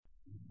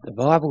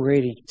The Bible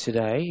reading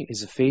today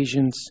is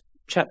Ephesians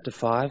chapter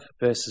 5,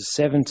 verses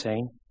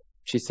 17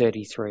 to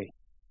 33.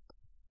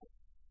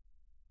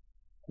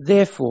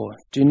 Therefore,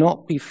 do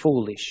not be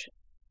foolish,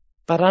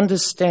 but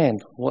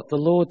understand what the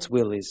Lord's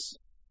will is.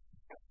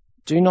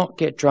 Do not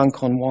get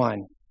drunk on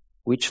wine,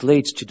 which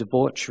leads to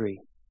debauchery.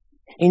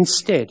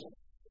 Instead,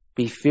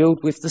 be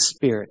filled with the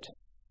Spirit,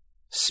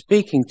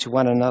 speaking to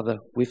one another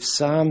with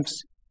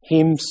psalms,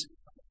 hymns,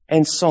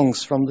 and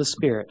songs from the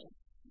Spirit.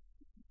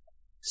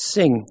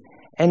 Sing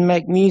and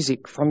make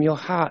music from your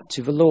heart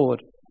to the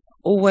Lord,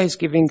 always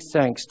giving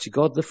thanks to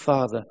God the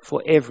Father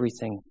for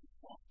everything,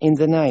 in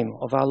the name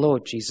of our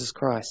Lord Jesus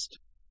Christ.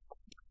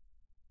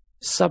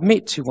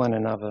 Submit to one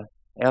another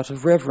out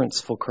of reverence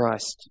for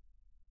Christ.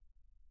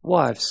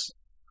 Wives,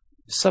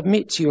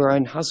 submit to your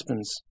own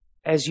husbands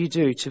as you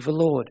do to the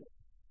Lord.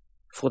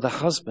 For the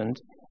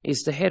husband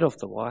is the head of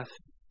the wife,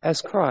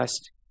 as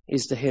Christ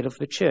is the head of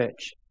the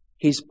church,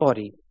 his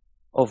body,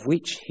 of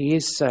which he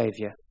is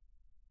Saviour.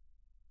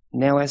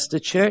 Now as the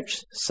church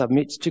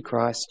submits to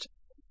Christ,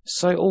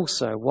 so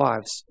also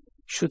wives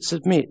should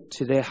submit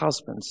to their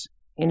husbands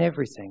in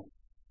everything.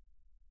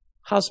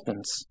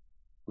 Husbands,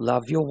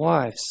 love your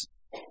wives,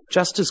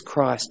 just as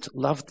Christ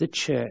loved the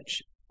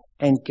church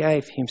and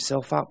gave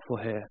himself up for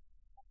her,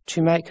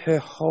 to make her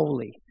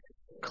holy,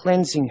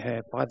 cleansing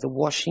her by the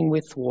washing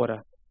with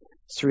water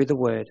through the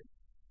word,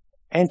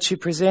 and to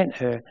present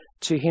her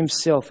to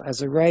himself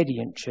as a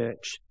radiant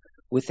church,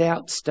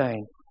 without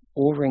stain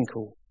or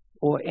wrinkle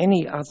or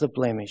any other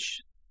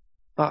blemish,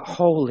 but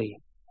holy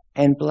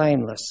and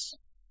blameless.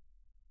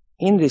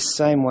 In this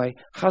same way,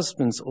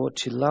 husbands ought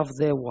to love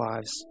their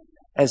wives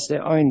as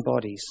their own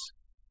bodies.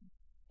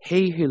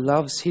 He who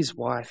loves his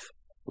wife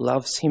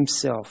loves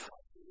himself.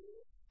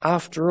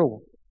 After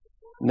all,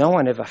 no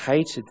one ever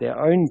hated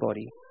their own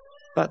body,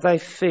 but they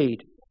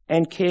feed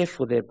and care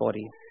for their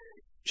body,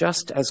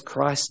 just as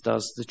Christ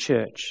does the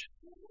church.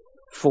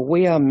 For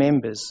we are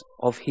members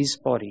of his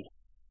body.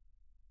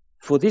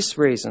 For this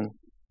reason,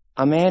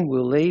 a man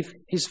will leave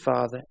his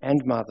father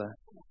and mother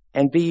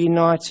and be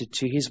united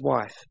to his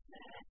wife,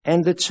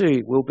 and the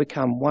two will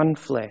become one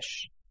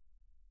flesh.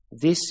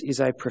 This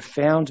is a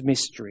profound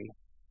mystery,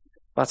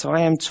 but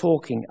I am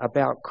talking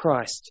about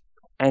Christ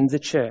and the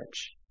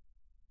church.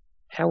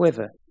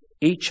 However,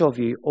 each of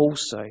you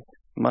also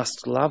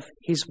must love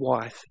his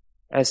wife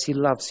as he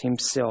loves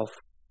himself,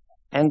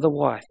 and the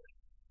wife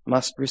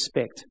must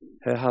respect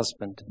her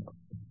husband.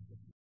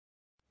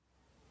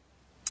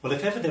 Well,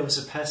 if ever there was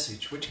a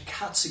passage which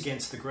cuts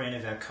against the grain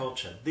of our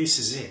culture, this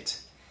is it.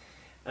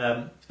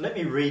 Let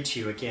me read to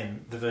you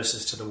again the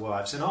verses to the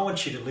wives, and I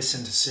want you to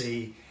listen to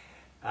see,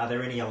 are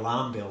there any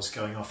alarm bells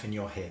going off in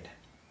your head?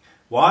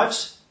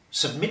 Wives,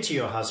 submit to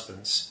your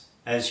husbands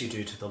as you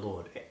do to the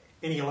Lord.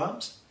 Any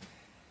alarms?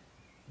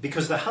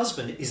 Because the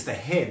husband is the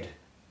head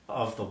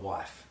of the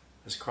wife,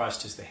 as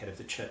Christ is the head of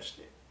the church.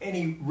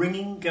 Any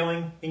ringing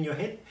going in your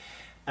head?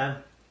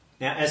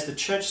 Now, as the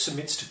church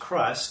submits to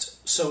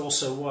Christ, so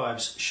also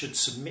wives should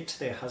submit to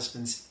their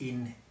husbands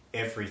in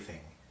everything.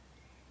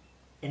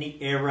 Any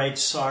air raid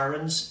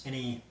sirens?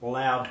 Any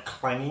loud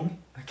clanging?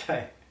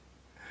 Okay.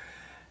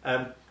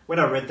 When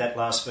I read that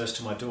last verse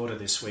to my daughter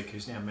this week,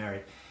 who's now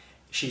married,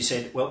 she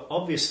said, well,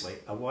 obviously,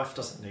 a wife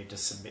doesn't need to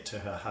submit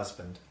to her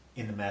husband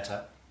in the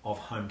matter of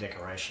home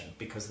decoration,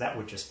 because that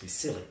would just be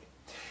silly.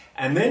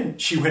 And then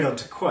she went on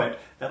to quote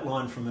that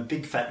line from A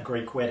Big Fat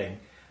Greek Wedding,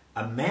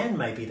 a man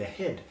may be the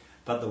head,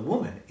 but the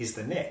woman is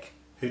the neck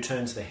who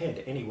turns the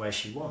head any way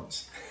she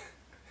wants.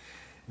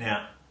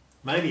 Now,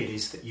 maybe it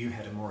is that you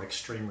had a more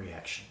extreme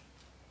reaction.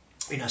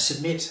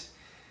 Submit,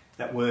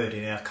 that word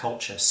in our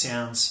culture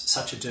sounds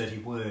such a dirty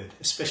word,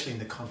 especially in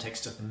the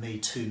context of the Me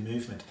Too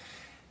movement.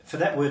 For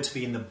that word to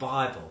be in the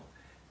Bible,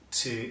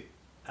 to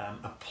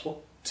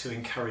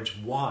encourage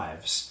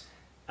wives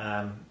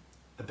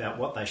about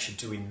what they should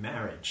do in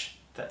marriage,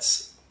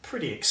 that's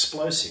pretty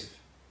explosive.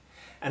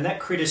 And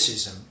that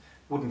criticism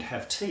wouldn't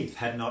have teeth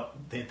had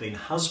not there been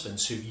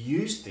husbands who've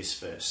used this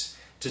verse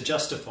to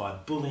justify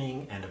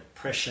bullying and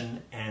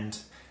oppression and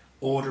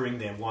ordering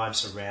their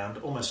wives around,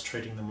 almost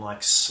treating them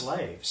like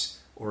slaves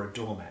or a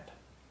doormat.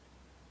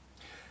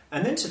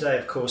 And then today,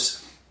 of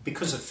course,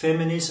 because of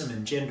feminism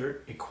and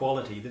gender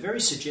equality, the very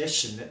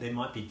suggestion that there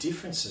might be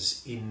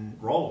differences in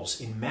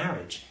roles in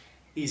marriage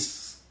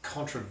is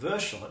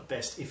controversial at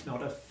best, if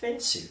not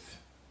offensive.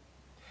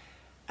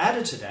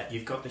 Added to that,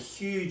 you've got the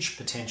huge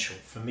potential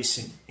for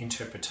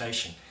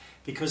misinterpretation,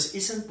 because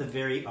isn't the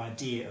very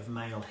idea of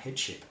male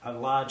headship a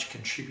large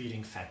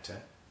contributing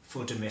factor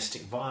for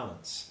domestic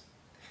violence?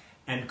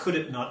 And could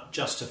it not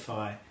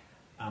justify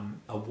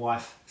a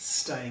wife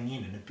staying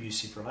in an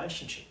abusive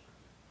relationship?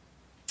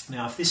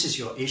 Now, if this is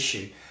your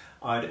issue,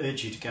 I'd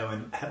urge you to go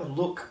and have a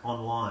look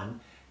online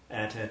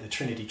at the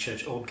Trinity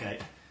Church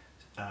Aldgate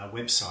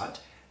website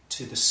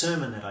to the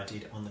sermon that I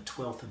did on the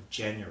 12th of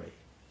January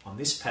on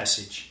this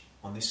passage,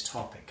 on this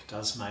topic,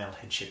 does male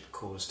headship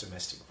cause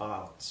domestic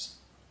violence?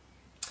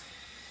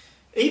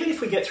 Even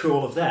if we get through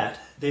all of that,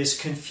 there's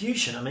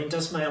confusion.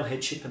 Does male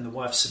headship and the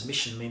wife's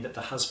submission mean that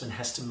the husband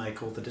has to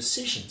make all the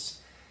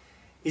decisions?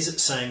 Is it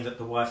saying that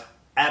the wife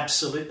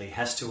absolutely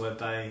has to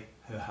obey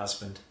her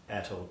husband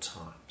at all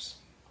times?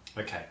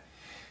 Okay,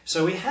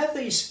 so we have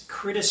these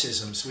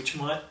criticisms which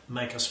might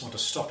make us want to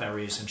stop our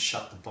ears and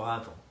shut the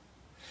Bible.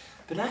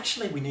 But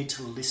actually we need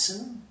to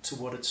listen to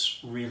what it's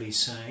really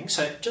saying.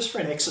 So just for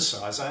an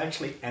exercise, I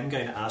actually am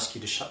going to ask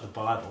you to shut the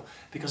Bible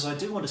because I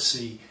do want to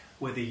see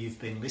whether you've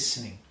been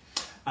listening.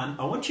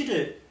 I want you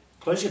to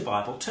close your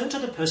Bible, turn to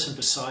the person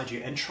beside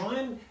you and try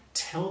and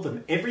tell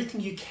them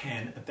everything you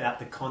can about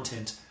the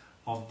content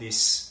of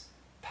this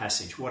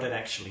passage, what it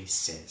actually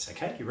says.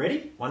 Okay, you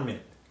ready? 1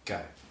 minute,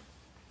 go.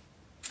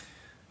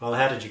 Well,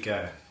 how did you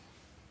go?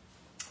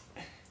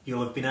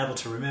 You'll have been able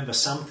to remember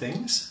some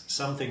things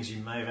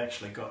you may have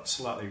actually got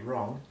slightly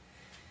wrong,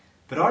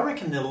 but I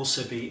reckon there'll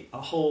also be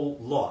a whole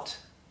lot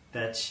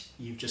that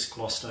you've just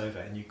glossed over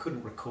and you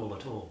couldn't recall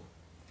at all.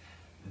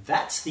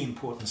 That's the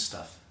important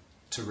stuff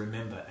to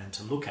remember and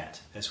to look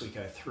at as we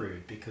go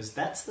through, because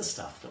that's the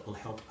stuff that will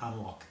help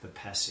unlock the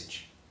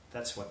passage.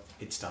 That's what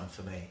it's done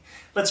for me.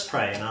 Let's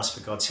pray and ask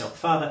for God's help.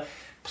 Father,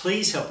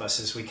 please help us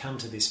as we come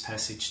to this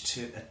passage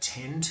to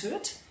attend to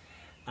it,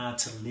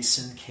 to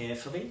listen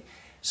carefully,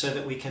 so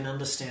that we can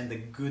understand the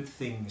good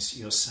things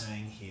you're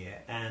saying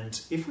here. And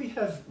if we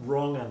have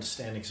wrong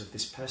understandings of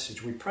this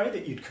passage, we pray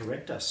that you'd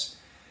correct us.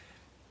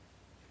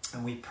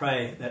 And we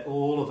pray that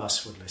all of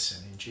us would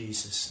listen in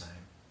Jesus'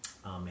 name.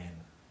 Amen.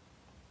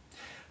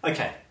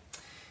 Okay,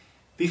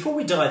 before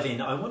we dive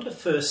in, I want to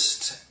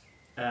first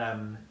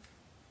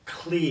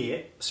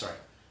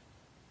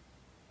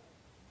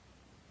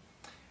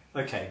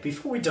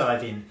before we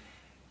dive in,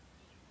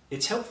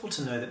 it's helpful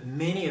to know that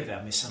many of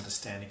our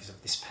misunderstandings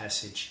of this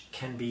passage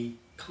can be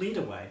cleared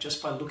away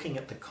just by looking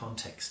at the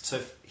context.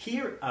 So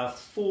here are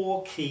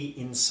 4 key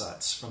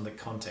insights from the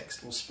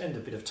context. We'll spend a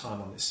bit of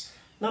time on this.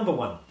 Number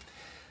 1,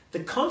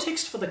 the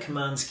context for the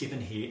commands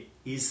given here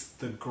is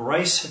the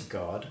grace of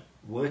God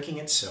working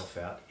itself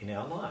out in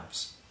our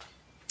lives.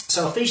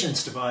 So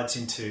Ephesians divides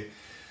into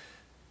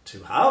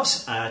 2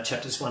 halves,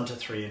 chapters 1 to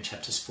 3 and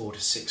chapters 4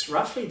 to 6.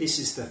 Roughly, this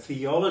is the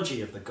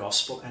theology of the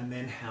gospel and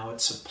then how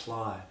it's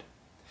applied.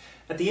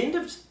 At the end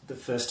of the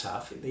first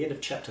half, at the end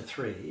of chapter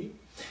 3,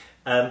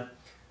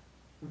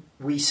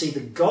 we see the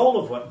goal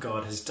of what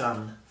God has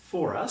done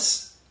for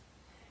us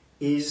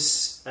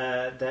is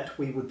that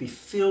we would be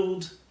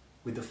filled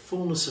with the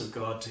fullness of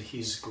God to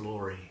his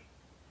glory.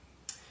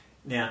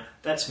 Now,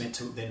 that's meant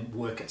to then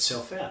work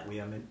itself out. We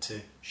are meant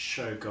to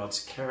show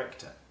God's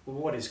character. Well,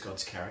 what is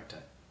God's character?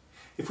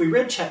 If we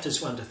read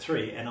chapters 1 to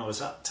 3 and I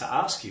was up to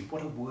ask you,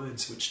 what are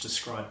words which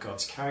describe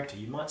God's character?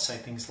 You might say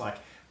things like,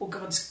 well,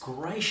 God's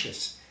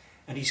gracious,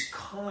 and he's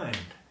kind,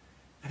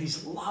 and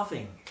he's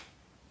loving,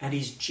 and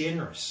he's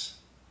generous.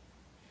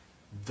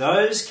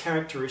 Those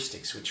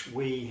characteristics which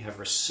we have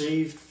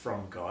received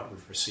from God,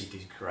 we've received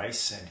his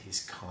grace and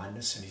his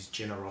kindness and his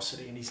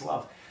generosity and his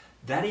love,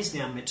 that is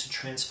now meant to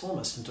transform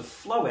us and to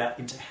flow out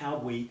into how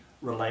we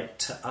relate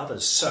to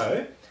others.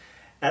 So,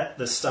 at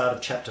the start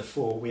of chapter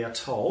 4, we are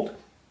told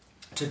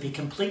to be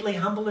completely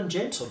humble and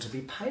gentle, to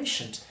be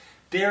patient,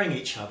 bearing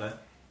each other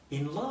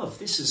in love.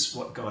 This is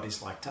what God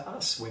is like to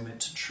us. We're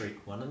meant to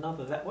treat one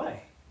another that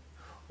way.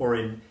 Or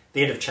in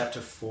the end of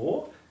chapter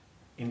 4,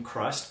 in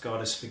Christ, God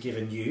has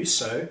forgiven you,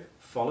 so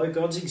follow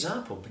God's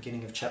example,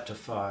 beginning of chapter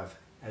 5,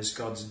 as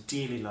God's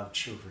dearly loved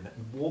children,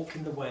 and walk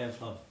in the way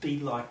of love. Be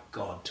like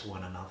God to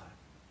one another.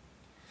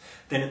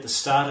 Then at the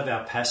start of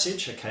our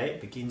passage,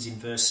 it begins in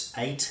verse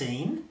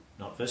 18,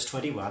 not verse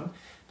 21,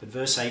 but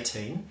verse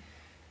 18.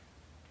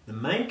 The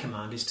main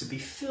command is to be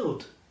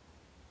filled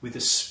with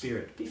the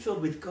Spirit, be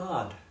filled with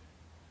God.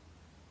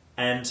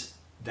 And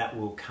that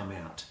will come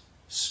out.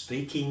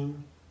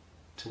 Speaking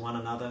to one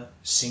another,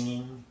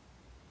 singing,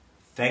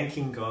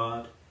 thanking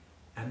God,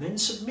 and then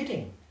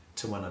submitting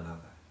to one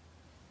another.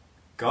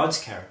 God's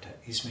character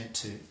is meant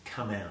to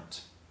come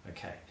out.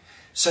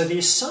 So the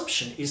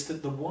assumption is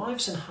that the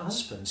wives and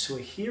husbands who are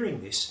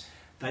hearing this,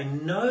 they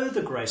know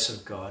the grace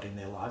of God in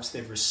their lives,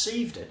 they've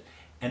received it,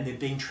 and they're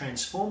being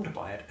transformed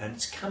by it, and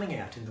it's coming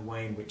out in the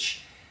way in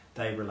which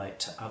they relate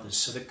to others.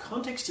 So the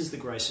context is the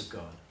grace of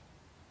God.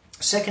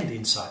 Second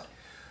insight,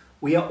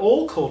 we are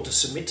all called to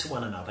submit to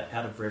one another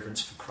out of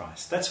reverence for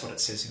Christ. That's what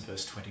it says in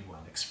verse 21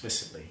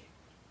 explicitly.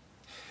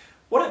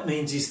 What it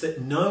means is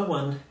that no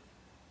one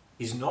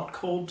is not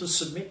called to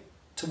submit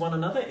to one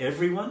another.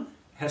 Everyone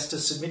has to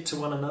submit to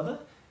one another,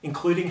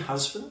 including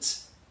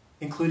husbands,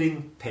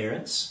 including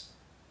parents,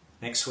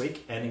 next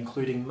week, and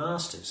including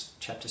masters,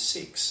 chapter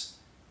 6.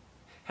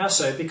 How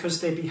so?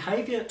 Because their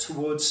behaviour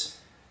towards,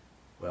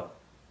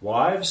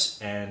 wives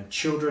and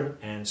children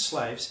and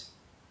slaves,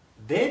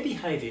 their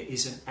behaviour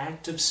is an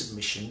act of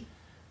submission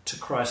to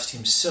Christ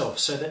himself,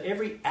 so that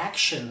every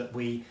action that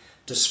we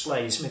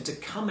display is meant to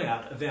come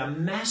out of our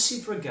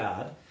massive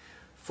regard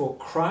for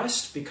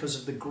Christ because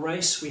of the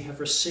grace we have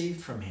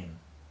received from him.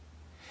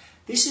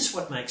 This is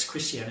what makes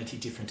Christianity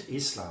different to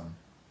Islam.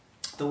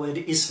 The word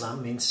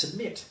Islam means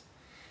submit.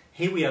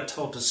 Here we are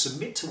told to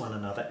submit to one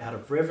another out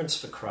of reverence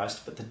for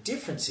Christ, but the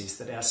difference is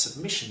that our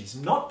submission is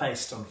not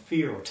based on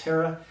fear or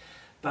terror,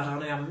 but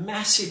on our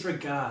massive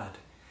regard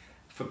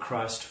for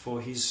Christ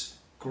for his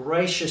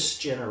gracious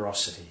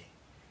generosity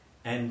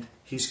and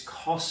his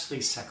costly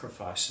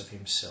sacrifice of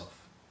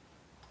himself.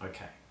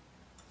 Okay.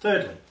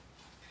 Thirdly,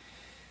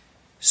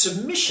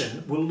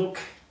 submission will look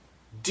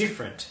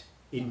different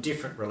in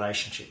different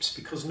relationships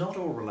because not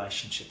all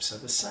relationships are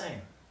the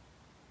same.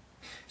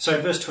 So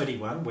in verse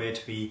 21, we're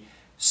to be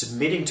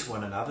submitting to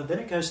one another. Then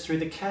it goes through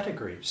the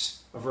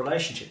categories of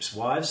relationships.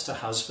 Wives to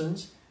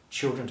husbands,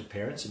 children to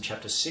parents in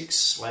chapter 6,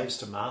 slaves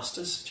to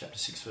masters, chapter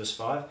 6 verse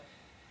 5.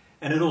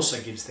 And it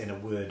also gives then a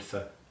word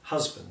for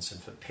husbands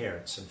and for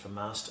parents and for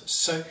masters.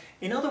 So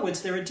in other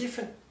words, there are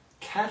different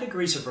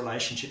categories of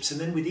relationships,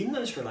 and then within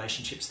those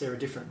relationships there are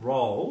different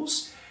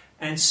roles,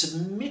 and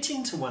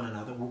submitting to one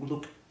another will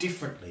look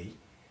differently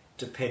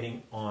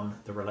depending on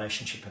the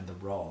relationship and the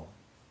role.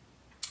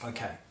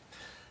 Okay,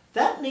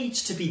 that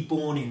needs to be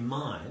borne in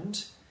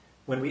mind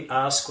when we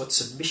ask what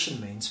submission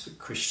means for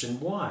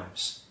Christian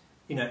wives.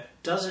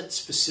 Does it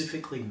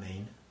specifically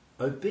mean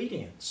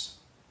obedience?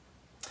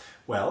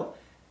 Well,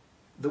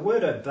 the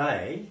word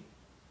obey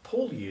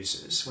Paul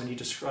uses when he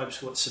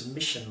describes what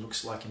submission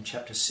looks like in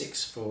chapter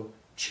 6 for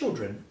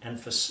children and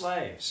for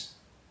slaves.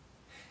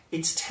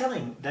 It's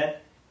telling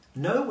that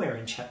nowhere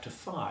in chapter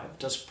 5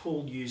 does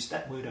Paul use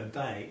that word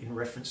obey in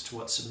reference to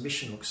what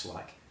submission looks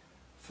like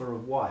for a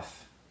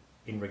wife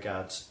in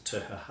regards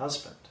to her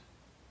husband.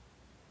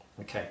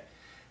 Okay,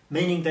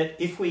 meaning that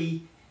if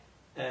we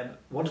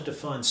want to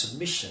define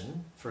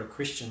submission for a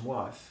Christian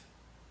wife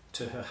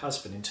to her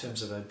husband in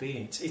terms of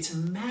obedience, it's a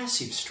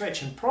massive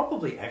stretch and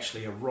probably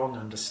actually a wrong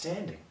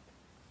understanding.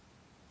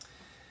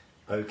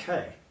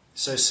 Okay,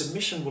 so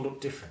submission will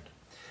look different.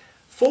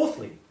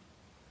 Fourthly,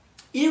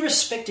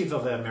 irrespective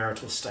of our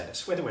marital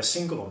status, whether we're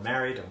single or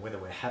married, or whether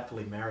we're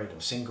happily married or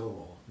single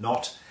or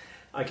not,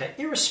 okay,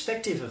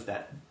 irrespective of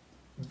that,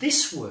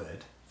 this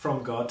word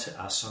from God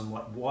to us on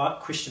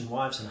what Christian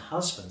wives and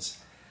husbands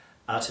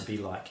are to be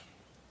like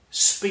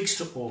speaks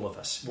to all of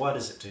us. Why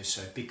does it do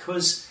so?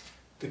 Because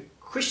the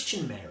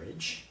Christian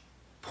marriage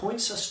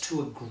points us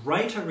to a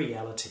greater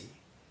reality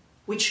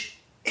which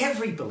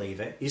every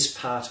believer is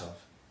part of.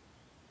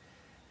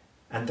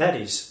 And that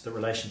is the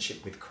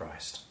relationship with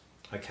Christ.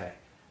 Okay,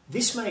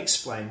 this may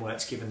explain why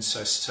it's given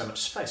so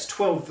much space.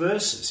 12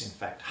 verses, in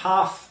fact,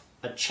 half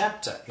a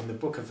chapter in the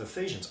book of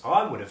Ephesians.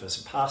 I would have, as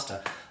a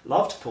pastor,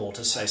 loved Paul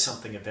to say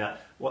something about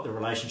what the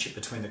relationship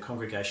between the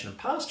congregation and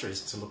pastor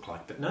is to look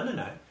like. But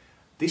no.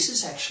 This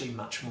is actually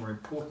much more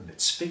important. It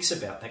speaks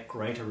about that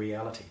greater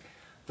reality.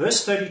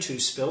 Verse 32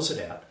 spells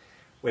it out,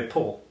 where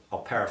Paul, I'll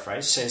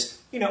paraphrase, says,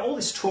 all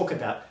this talk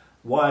about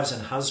wives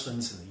and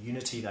husbands and the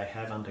unity they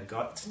have under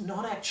God, it's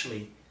not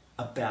actually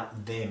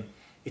about them.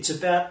 It's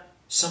about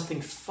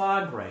something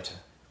far greater,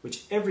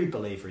 which every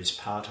believer is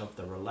part of,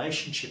 the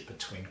relationship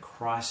between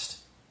Christ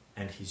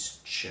and his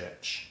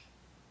church.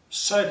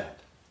 So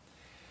that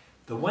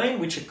the way in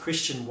which a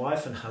Christian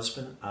wife and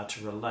husband are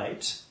to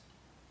relate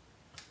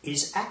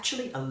is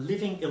actually a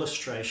living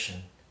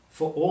illustration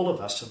for all of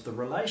us of the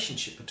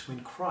relationship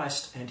between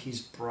Christ and his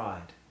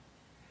bride.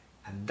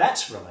 And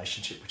that's a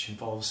relationship which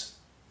involves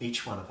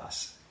each one of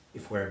us,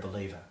 if we're a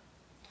believer.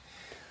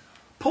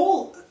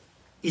 Paul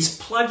is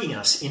plugging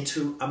us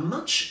into a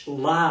much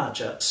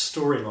larger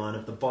storyline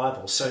of the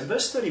Bible. So in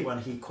verse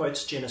 31, he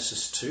quotes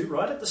Genesis 2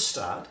 right at the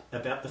start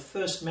about the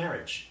first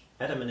marriage,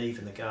 Adam and Eve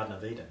in the Garden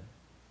of Eden.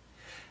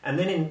 And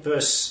then in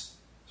verse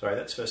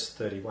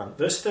 31.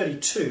 Verse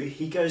 32,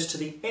 he goes to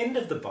the end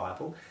of the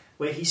Bible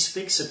where he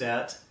speaks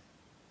about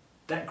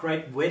that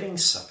great wedding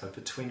supper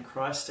between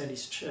Christ and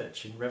his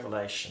church in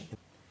Revelation.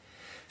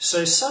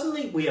 So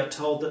suddenly we are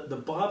told that the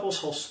Bible's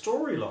whole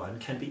storyline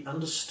can be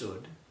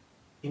understood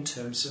in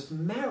terms of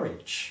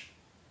marriage.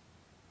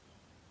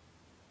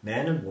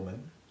 Man and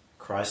woman,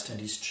 Christ and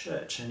his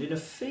church. And in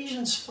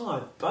Ephesians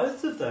 5,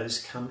 both of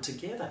those come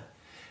together.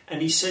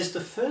 And he says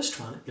the first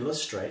one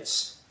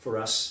illustrates for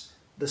us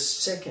the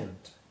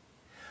second.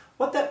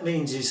 What that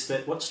means is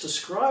that what's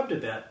described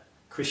about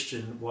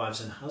Christian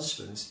wives and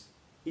husbands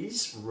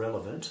is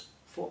relevant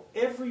for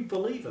every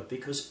believer,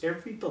 because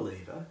every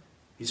believer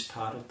is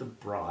part of the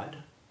bride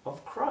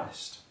of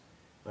Christ.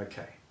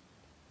 Okay,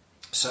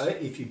 so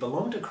if you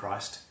belong to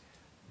Christ,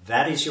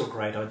 that is your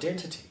great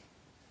identity,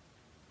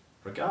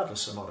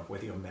 regardless or not of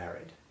whether you're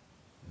married.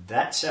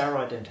 That's our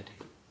identity,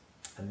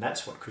 and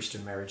that's what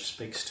Christian marriage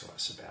speaks to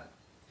us about.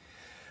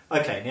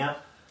 Okay, now,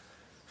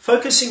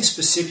 focusing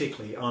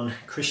specifically on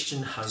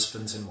Christian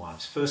husbands and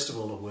wives. First of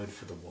all, a word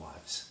for the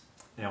wives.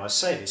 Now, I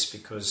say this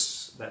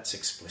because that's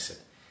explicit.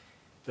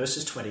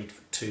 Verses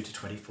 22 to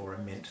 24 are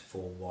meant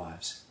for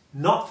wives,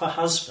 not for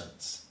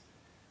husbands.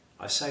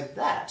 I say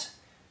that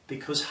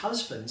because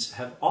husbands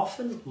have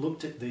often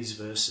looked at these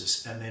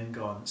verses and then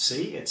gone,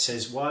 see, it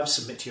says, wives,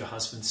 submit to your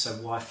husbands, so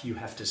wife, you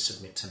have to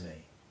submit to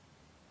me.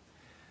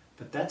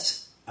 But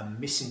that's a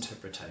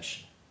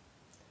misinterpretation.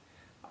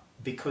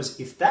 Because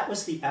if that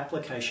was the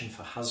application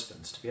for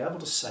husbands, to be able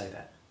to say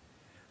that,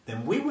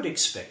 then we would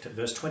expect at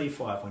verse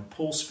 25, when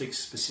Paul speaks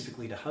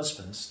specifically to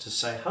husbands, to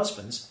say,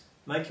 husbands,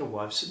 make your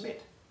wives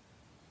submit.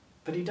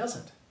 But he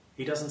doesn't.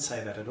 He doesn't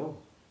say that at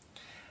all.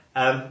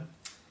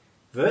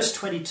 Verse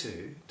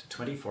 22 to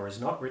 24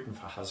 is not written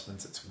for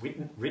husbands, it's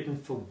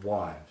written for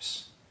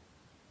wives.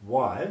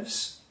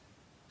 Wives,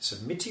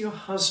 submit to your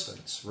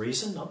husbands.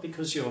 Reason, not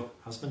because your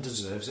husband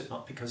deserves it,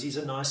 not because he's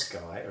a nice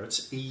guy or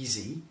it's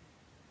easy,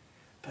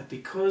 but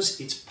because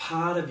it's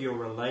part of your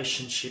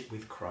relationship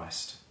with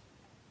Christ.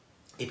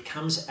 It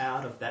comes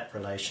out of that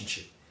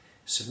relationship.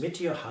 Submit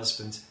to your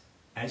husbands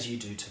as you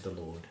do to the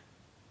Lord.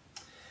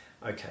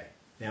 Okay,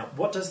 now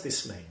what does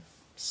this mean?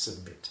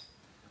 Submit.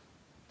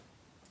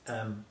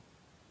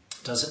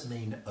 Does it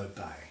mean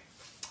obey?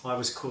 I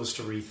was caused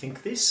to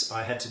rethink this.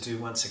 I had to do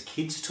once a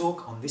kids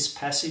talk on this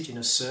passage in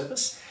a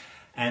service,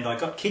 and I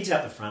got kids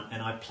out the front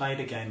and I played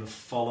a game of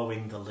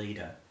following the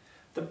leader.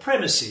 The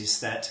premise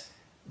is that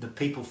the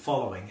people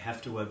following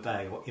have to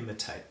obey or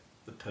imitate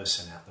the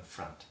person out the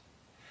front.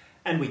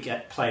 And we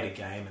played a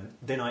game, and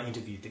then I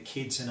interviewed the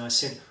kids and I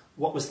said,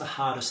 what was the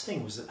hardest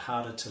thing? Was it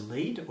harder to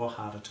lead or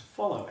harder to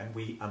follow? And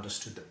we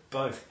understood that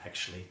both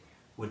actually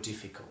were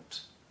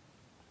difficult.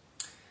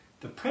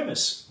 The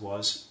premise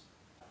was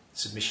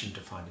submission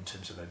defined in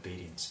terms of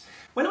obedience.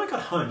 When I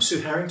got home,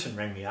 Sue Harrington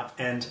rang me up,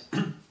 and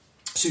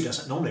Sue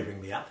doesn't normally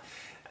ring me up,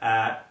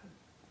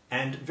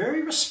 and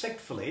very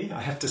respectfully,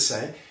 I have to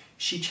say,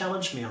 she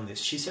challenged me on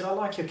this. She said, I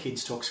like your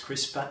kids' talks,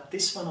 Chris, but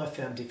this one I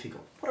found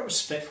difficult. What a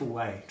respectful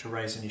way to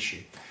raise an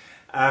issue.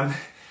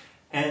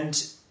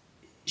 And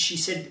she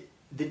said,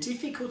 the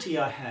difficulty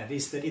I have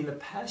is that in the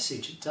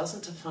passage it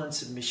doesn't define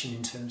submission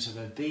in terms of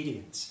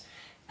obedience.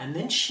 And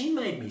then she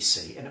made me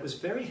see, and it was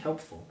very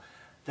helpful,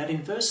 that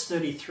in verse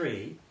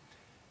 33,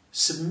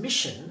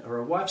 submission, or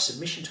a wife's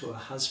submission to her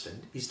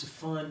husband, is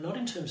defined not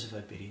in terms of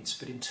obedience,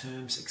 but in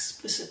terms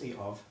explicitly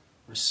of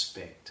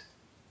respect.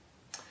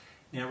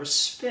 Now,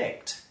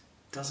 respect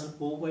doesn't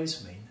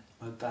always mean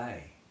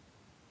obey.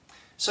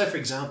 So, for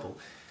example,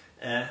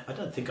 I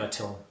don't think I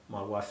tell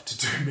my wife to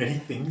do many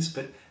things,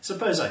 but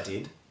suppose I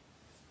did,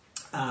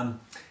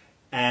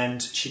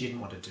 and she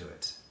didn't want to do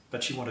it,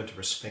 but she wanted to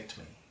respect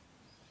me.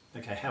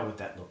 Okay, how would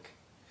that look?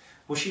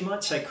 Well, she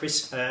might say,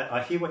 Chris,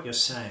 I hear what you're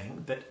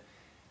saying, but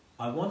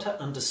I want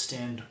to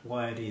understand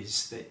why it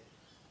is that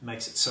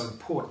makes it so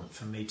important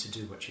for me to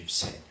do what you've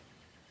said.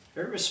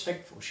 Very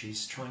respectful.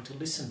 She's trying to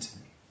listen to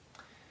me.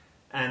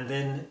 And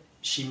then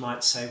she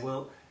might say,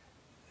 well,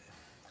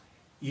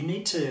 you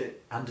need to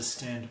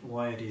understand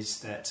why it is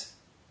that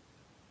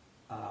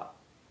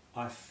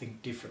I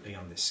think differently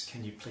on this.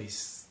 Can you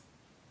please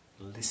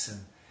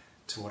listen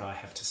to what I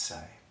have to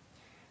say?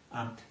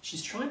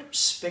 She's trying to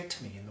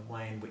respect me in the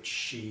way in which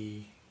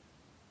she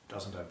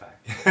doesn't obey.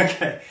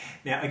 Okay.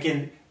 Now,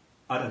 again,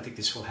 I don't think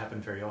this will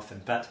happen very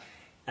often, but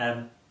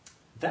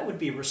that would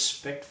be a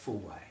respectful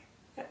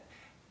way.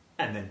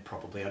 And then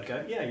probably I'd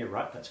go, yeah, you're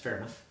right, that's fair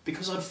enough.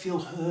 Because I'd feel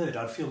heard,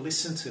 I'd feel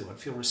listened to, I'd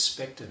feel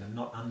respected and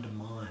not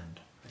undermined.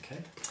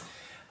 Okay?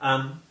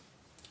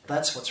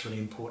 That's what's really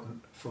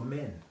important for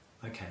men.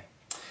 Okay.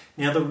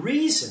 Now, the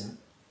reason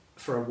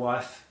for a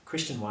wife,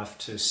 Christian wife,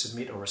 to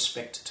submit or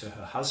respect to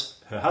her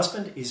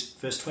husband is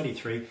verse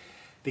 23,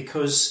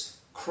 because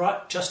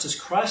just as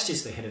Christ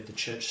is the head of the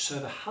church, so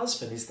the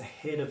husband is the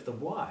head of the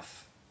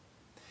wife.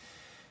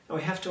 Now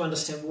we have to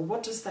understand, well,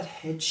 what does that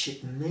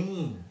headship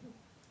mean?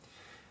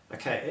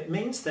 Okay, it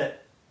means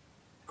that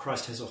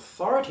Christ has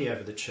authority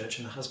over the church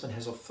and the husband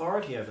has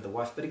authority over the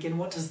wife. But again,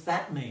 what does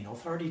that mean?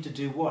 Authority to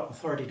do what?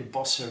 Authority to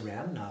boss her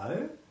around?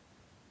 No.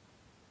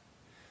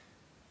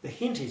 The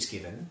hint is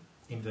given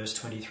in verse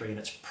 23, and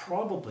it's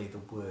probably the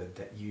word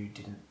that you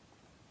didn't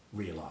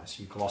realise,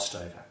 you glossed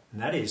over.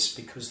 And that is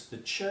because the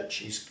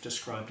church is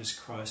described as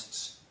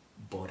Christ's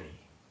body.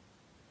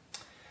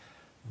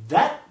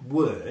 That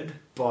word,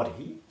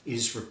 body,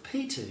 is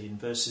repeated in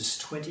verses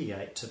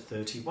 28 to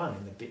 31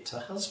 in the bit to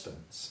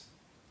husbands.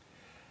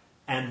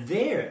 And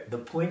there the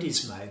point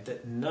is made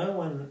that no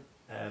one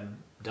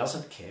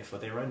doesn't care for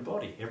their own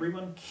body.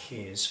 Everyone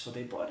cares for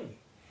their body.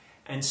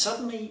 And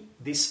suddenly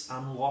this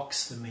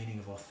unlocks the meaning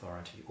of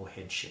authority or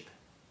headship.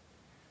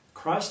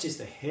 Christ is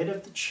the head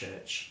of the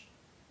church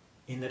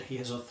in that he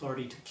has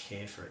authority to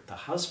care for it. The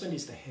husband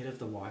is the head of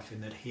the wife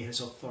in that he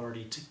has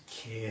authority to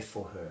care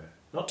for her.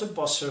 Not to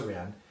boss her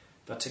around,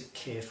 but to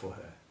care for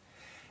her.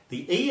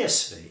 The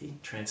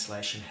ESV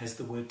translation has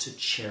the word to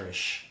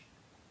cherish.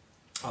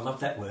 I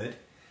love that word.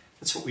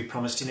 That's what we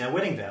promised in our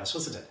wedding vows,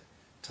 wasn't it?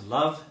 To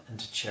love and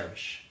to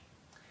cherish.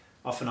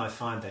 Often I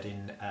find that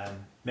in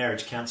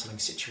marriage counselling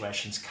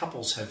situations,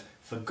 couples have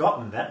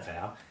forgotten that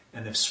vow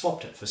and they've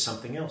swapped it for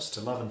something else,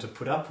 to love and to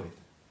put up with.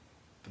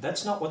 But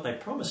that's not what they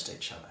promised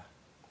each other.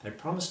 They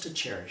promised to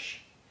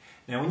cherish.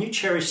 Now, when you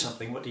cherish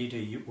something, what do?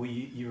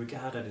 You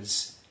regard it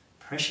as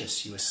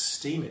precious. You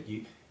esteem it.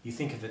 You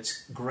think of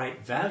its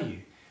great value.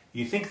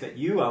 You think that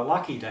you are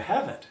lucky to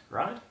have it,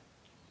 right?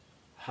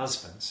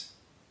 Husbands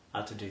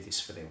are to do this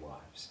for their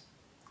wives.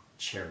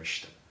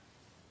 Cherish them.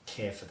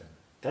 Care for them.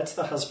 That's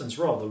the husband's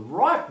role. The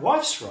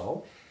wife's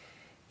role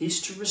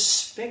is to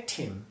respect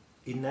him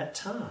in that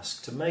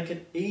task, to make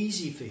it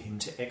easy for him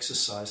to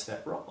exercise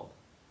that role.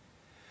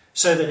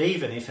 So that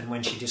even if and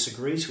when she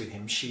disagrees with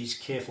him, she's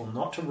careful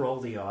not to roll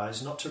the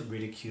eyes, not to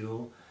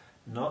ridicule,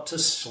 not to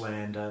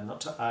slander,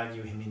 not to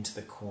argue him into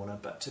the corner,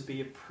 but to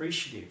be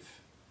appreciative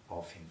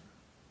of him.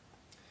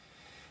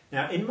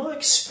 Now, in my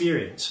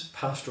experience of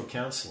pastoral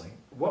counselling,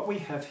 what we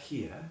have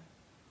here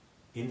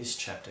in this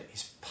chapter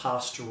is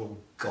pastoral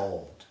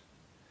gold.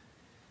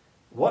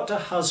 What do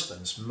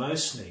husbands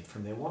most need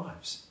from their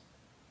wives?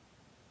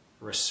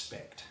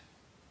 Respect.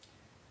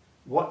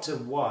 What do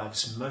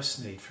wives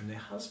most need from their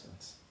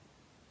husbands?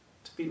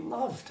 To be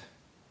loved.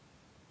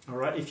 All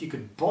right, if you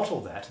could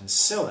bottle that and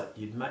sell it,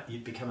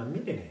 you'd become a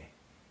millionaire.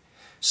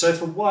 So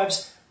for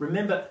wives,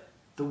 remember,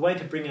 the way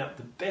to bring out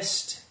the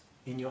best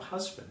in your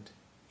husband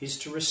is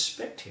to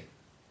respect him.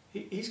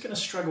 He's going to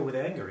struggle with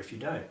anger if you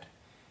don't.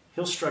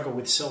 He'll struggle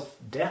with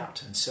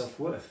self-doubt and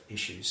self-worth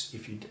issues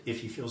if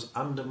he feels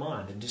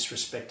undermined and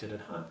disrespected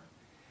at home.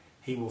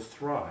 He will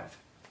thrive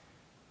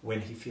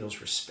when he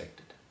feels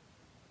respected.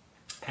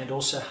 And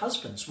also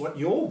husbands, what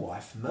your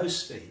wife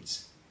most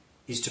needs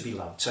is to be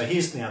loved. So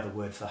here's now the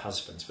word for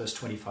husbands. Verse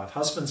 25,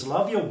 husbands,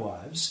 love your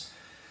wives,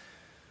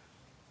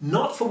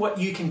 not for what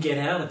you can get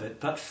out of it,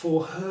 but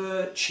for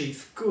her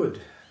chief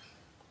good.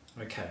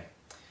 Okay.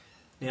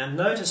 Now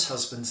notice,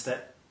 husbands,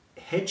 that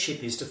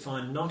headship is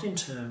defined not in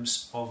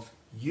terms of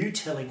you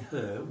telling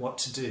her what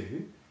to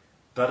do,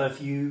 but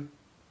of you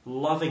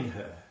loving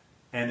her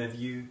and of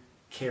you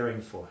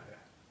caring for her.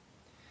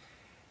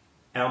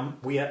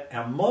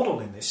 Our model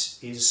in this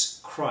is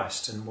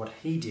Christ and what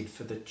he did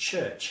for the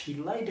church. He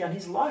laid down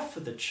his life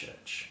for the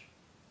church,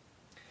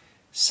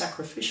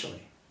 sacrificially.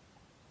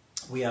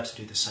 We are to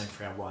do the same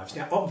for our wives.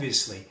 Now,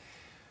 obviously,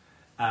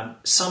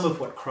 some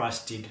of what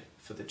Christ did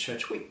for the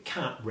church we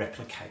can't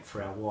replicate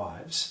for our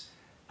wives.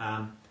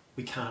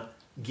 We can't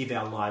give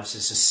our lives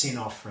as a sin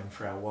offering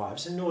for our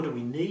wives, and nor do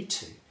we need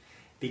to,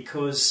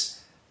 because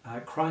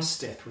Christ's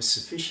death was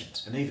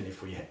sufficient. And even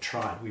if we had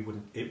tried,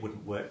 it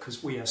wouldn't work,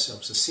 because we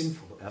ourselves are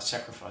sinful. Our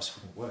sacrifice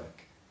wouldn't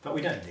work. But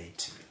we don't need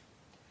to.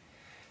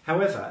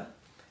 However,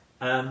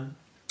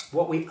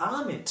 what we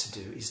are meant to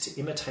do is to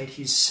imitate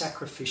his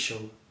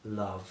sacrificial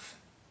love.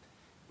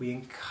 We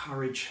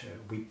encourage her.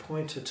 We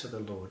point her to the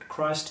Lord.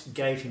 Christ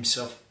gave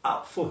himself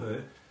up for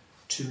her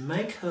to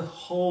make her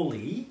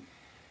holy,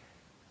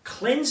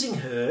 cleansing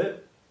her.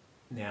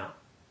 Now,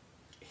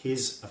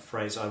 here's a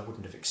phrase I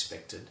wouldn't have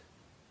expected.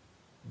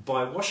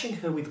 By washing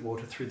her with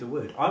water through the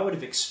word. I would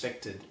have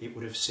expected it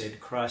would have said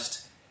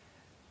Christ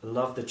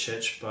loved the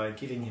church by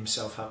giving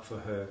himself up for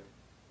her,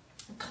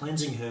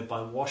 cleansing her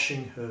by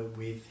washing her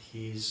with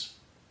his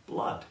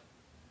blood.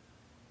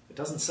 It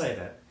doesn't say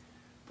that.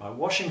 By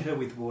washing her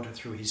with water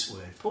through his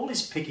word. Paul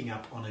is picking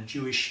up on a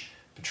Jewish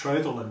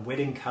betrothal and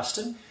wedding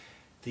custom.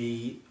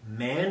 The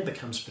man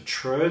becomes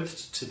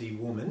betrothed to the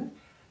woman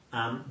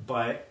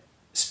by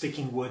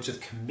speaking words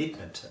of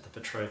commitment at the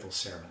betrothal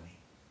ceremony.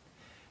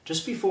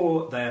 Just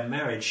before they are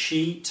married,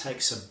 she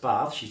takes a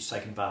bath. She's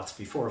taken baths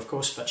before, of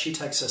course, but she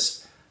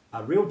takes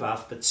a real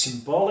bath, but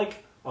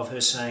symbolic of her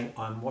saying,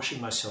 I'm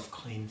washing myself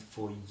clean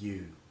for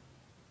you.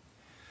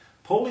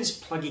 Paul is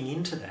plugging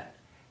into that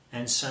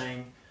and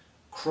saying,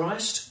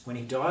 Christ, when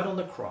he died on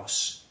the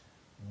cross,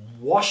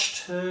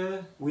 washed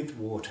her with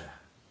water,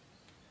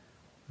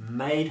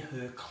 made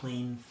her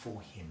clean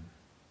for him.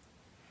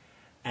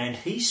 And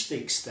he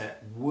speaks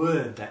that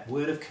word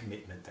of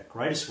commitment, that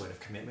greatest word of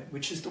commitment,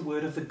 which is the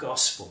word of the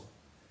gospel.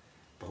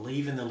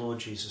 Believe in the Lord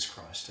Jesus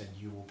Christ and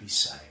you will be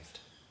saved.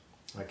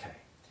 Okay.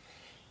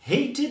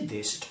 He did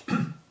this.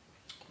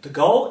 The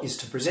goal is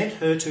to present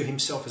her to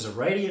himself as a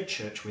radiant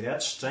church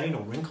without stain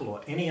or wrinkle or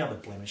any other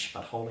blemish,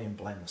 but holy and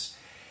blameless.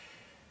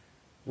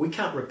 We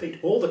can't repeat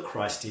all that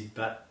Christ did,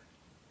 but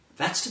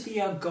that's to be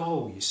our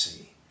goal, you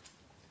see.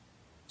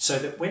 So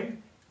that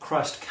when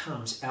Christ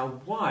comes, our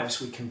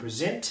wives, we can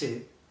present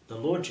to the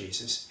Lord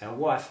Jesus, our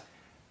wife,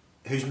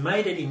 who's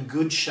made it in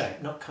good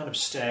shape, not kind of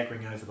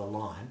staggering over the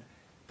line,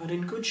 but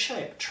in good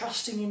shape,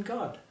 trusting in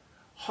God,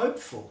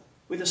 hopeful,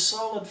 with a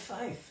solid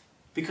faith,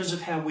 because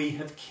of how we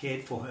have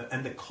cared for her.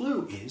 And the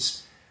clue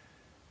is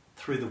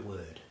through the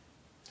Word.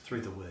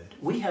 Through the Word.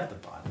 We have the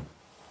Bible.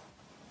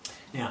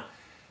 Now,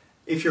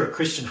 if you're a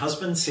Christian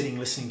husband sitting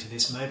listening to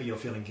this, maybe you're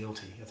feeling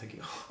guilty. You're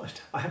thinking,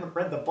 I haven't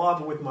read the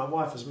Bible with my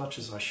wife as much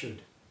as I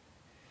should.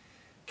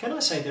 Can I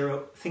say there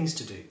are things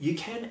to do? You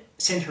can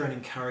send her an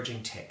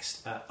encouraging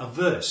text, a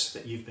verse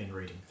that you've been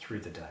reading through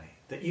the day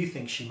that you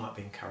think she might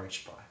be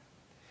encouraged by.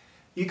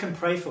 You can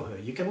pray for her.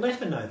 You can let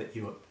her know that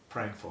you are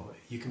praying for her.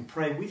 You can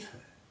pray with her.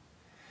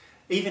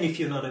 Even if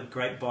you're not a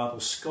great Bible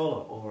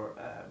scholar or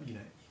you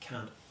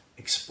can't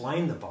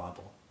explain the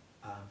Bible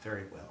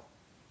very well,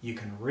 you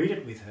can read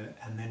it with her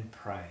and then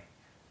pray.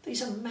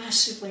 These are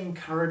massively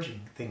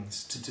encouraging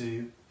things to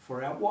do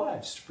for our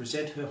wives, to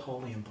present her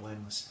holy and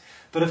blameless.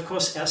 But of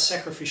course, our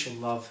sacrificial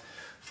love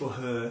for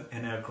her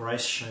and our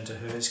grace shown to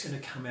her is going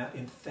to come out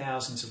in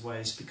thousands of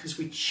ways because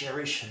we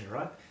cherish her,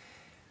 right?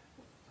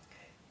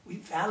 We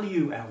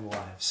value our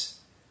wives.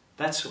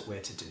 That's what we're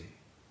to do,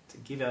 to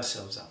give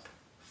ourselves up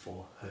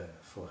for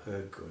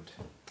her good.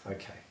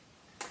 Okay.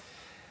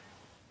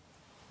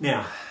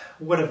 Now,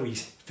 what have we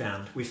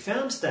found? We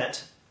found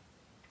that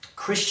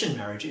Christian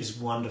marriage is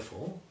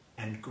wonderful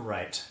and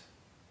great.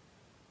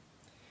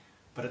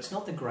 but it's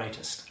not the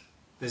greatest.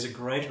 There's a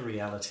greater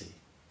reality.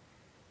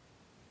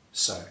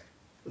 So,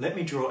 let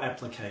me draw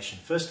application.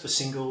 First for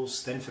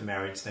singles, then for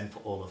marrieds, then for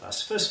all of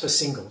us. First for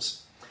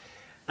singles.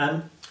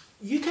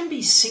 You can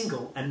be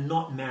single and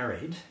not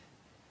married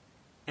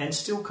and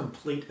still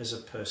complete as a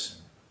person.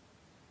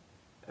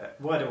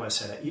 Why do I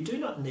say that? You do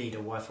not need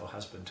a wife or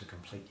husband to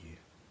complete you.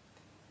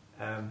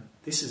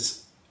 This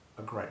is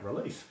a great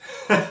relief.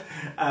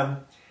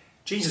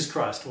 Jesus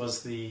Christ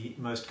was the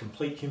most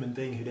complete human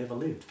being who'd ever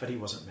lived, but he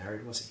wasn't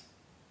married, was he?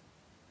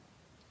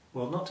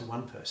 Well, not to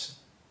one person.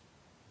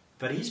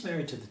 But he's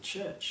married to the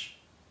church,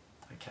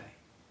 okay,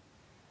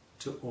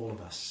 to all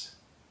of us.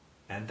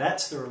 And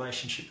that's the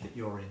relationship that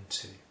you're in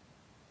too.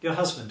 Your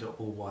husband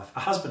or wife,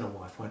 a husband or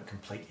wife won't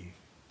complete you.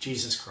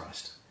 Jesus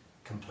Christ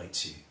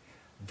completes you.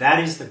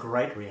 That is the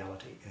great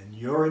reality, and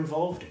you're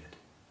involved in it.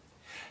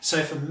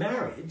 So for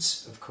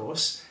marrieds, of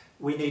course,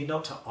 we need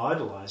not to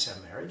idolise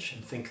our marriage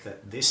and think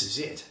that this is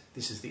it.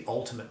 This is the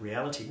ultimate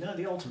reality. No,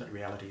 the ultimate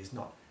reality is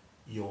not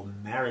your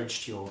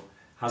marriage to your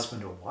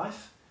husband or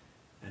wife.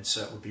 And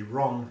so it would be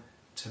wrong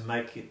to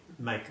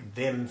make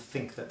them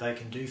think that they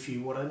can do for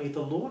you what only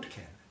the Lord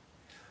can.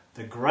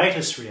 The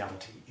greatest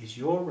reality is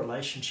your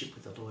relationship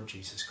with the Lord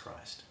Jesus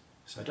Christ.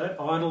 So don't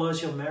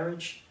idolise your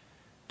marriage.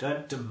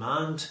 Don't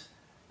demand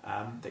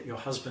that your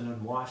husband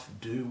and wife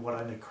do what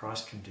only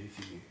Christ can do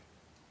for you.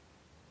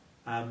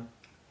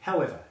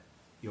 However,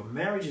 your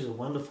marriage is a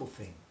wonderful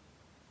thing.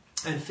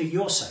 And for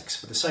your sakes,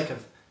 for the sake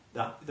of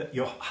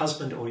your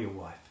husband or your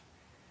wife,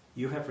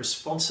 you have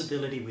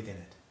responsibility within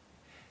it.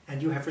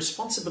 And you have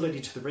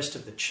responsibility to the rest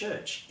of the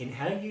church in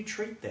how you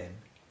treat them,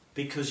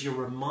 because you're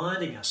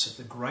reminding us of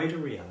the greater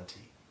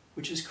reality,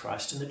 which is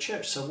Christ and the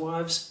church. So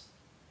wives,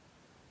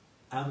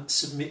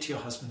 submit to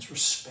your husbands,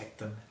 respect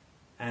them,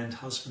 and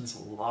husbands,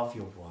 love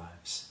your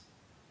wives.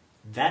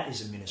 That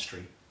is a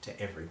ministry to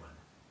everyone.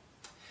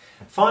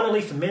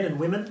 Finally, for men and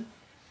women,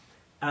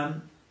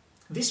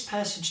 this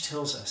passage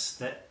tells us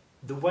that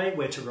the way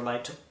we're to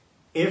relate to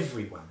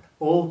everyone,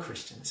 all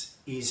Christians,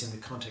 is in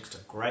the context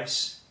of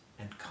grace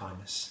and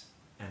kindness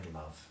and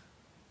love.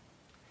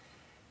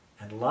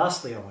 And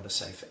lastly, I want to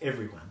say for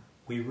everyone,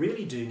 we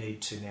really do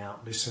need to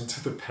now listen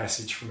to the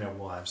passage from our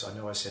wives. I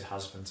know I said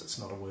husbands, it's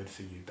not a word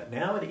for you, but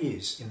now it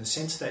is, in the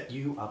sense that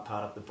you are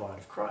part of the bride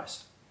of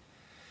Christ.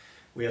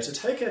 We are to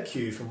take our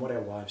cue from what our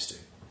wives do.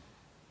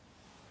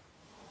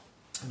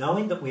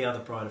 Knowing that we are the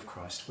bride of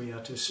Christ, we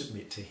are to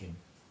submit to him,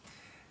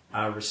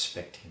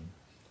 respect him,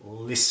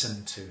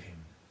 listen to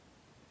him,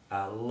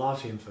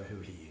 love him for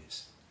who he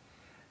is,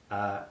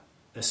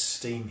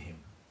 esteem him.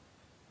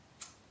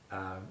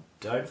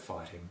 Don't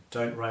fight him,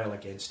 don't rail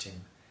against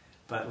him,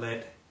 but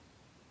let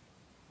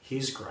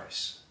his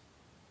grace,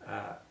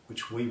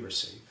 which we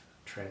receive,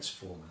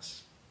 transform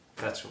us.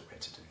 That's what we're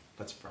to do.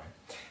 Let's pray.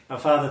 Our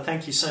Father,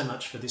 thank you so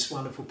much for this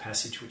wonderful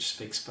passage which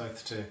speaks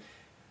both to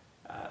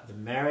the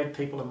married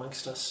people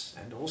amongst us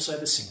and also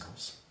the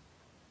singles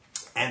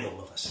and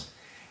all of us.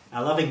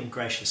 Our loving and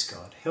gracious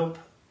God, help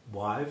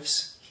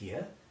wives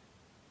here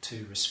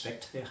to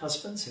respect their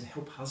husbands and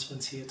help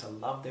husbands here to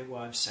love their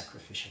wives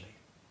sacrificially.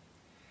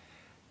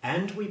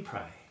 And we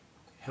pray,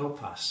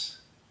 help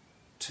us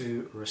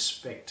to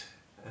respect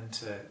and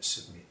to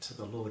submit to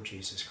the Lord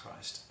Jesus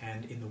Christ.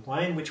 And in the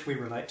way in which we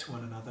relate to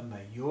one another,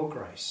 may your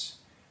grace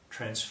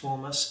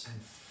transform us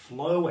and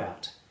flow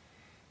out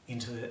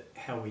into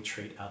how we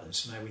treat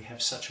others. May we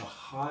have such a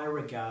high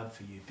regard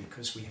for you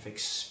because we have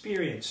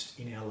experienced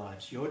in our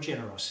lives your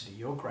generosity,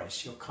 your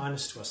grace, your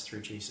kindness to us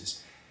through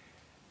Jesus,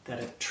 that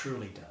it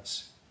truly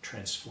does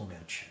transform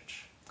our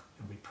church.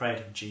 And we pray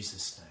it in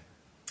Jesus' name.